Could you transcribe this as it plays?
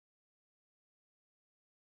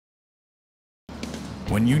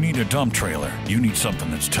When you need a dump trailer, you need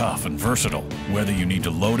something that's tough and versatile. Whether you need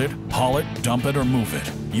to load it, haul it, dump it, or move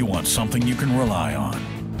it, you want something you can rely on.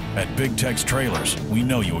 At Big Tex Trailers, we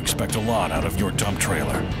know you expect a lot out of your dump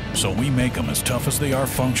trailer, so we make them as tough as they are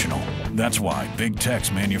functional. That's why Big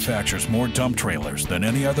Tex manufactures more dump trailers than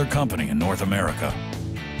any other company in North America.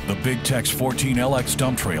 The Big Tex 14LX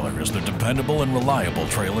dump trailer is the dependable and reliable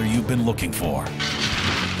trailer you've been looking for.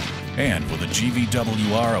 And with a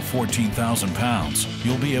GVWR of 14,000 pounds,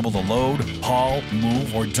 you'll be able to load, haul,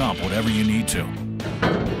 move, or dump whatever you need to.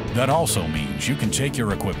 That also means you can take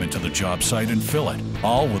your equipment to the job site and fill it,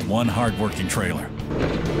 all with one hard-working trailer.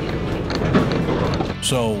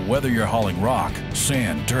 So whether you're hauling rock,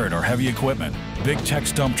 sand, dirt, or heavy equipment, Big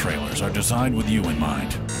Tex dump trailers are designed with you in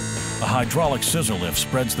mind. A hydraulic scissor lift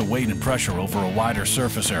spreads the weight and pressure over a wider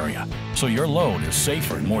surface area, so your load is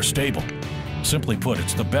safer and more stable. Simply put,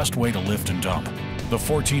 it's the best way to lift and dump. The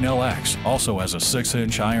 14LX also has a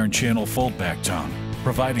 6-inch iron channel foldback tongue,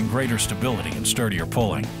 providing greater stability and sturdier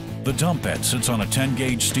pulling. The dump bed sits on a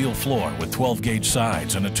 10-gauge steel floor with 12-gauge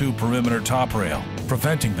sides and a 2-perimeter top rail,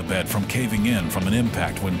 preventing the bed from caving in from an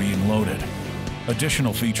impact when being loaded.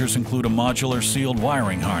 Additional features include a modular sealed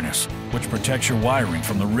wiring harness, which protects your wiring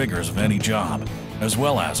from the rigors of any job, as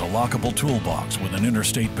well as a lockable toolbox with an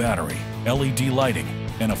interstate battery, LED lighting,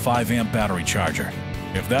 and a 5-amp battery charger.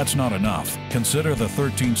 If that's not enough, consider the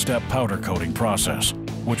 13-step powder coating process,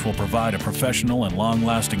 which will provide a professional and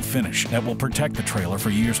long-lasting finish that will protect the trailer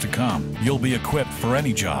for years to come. You'll be equipped for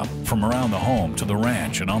any job, from around the home to the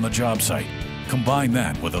ranch and on the job site. Combine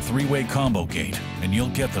that with a 3-way combo gate, and you'll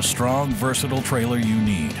get the strong, versatile trailer you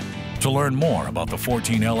need. To learn more about the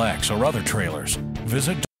 14LX or other trailers,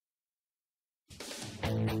 visit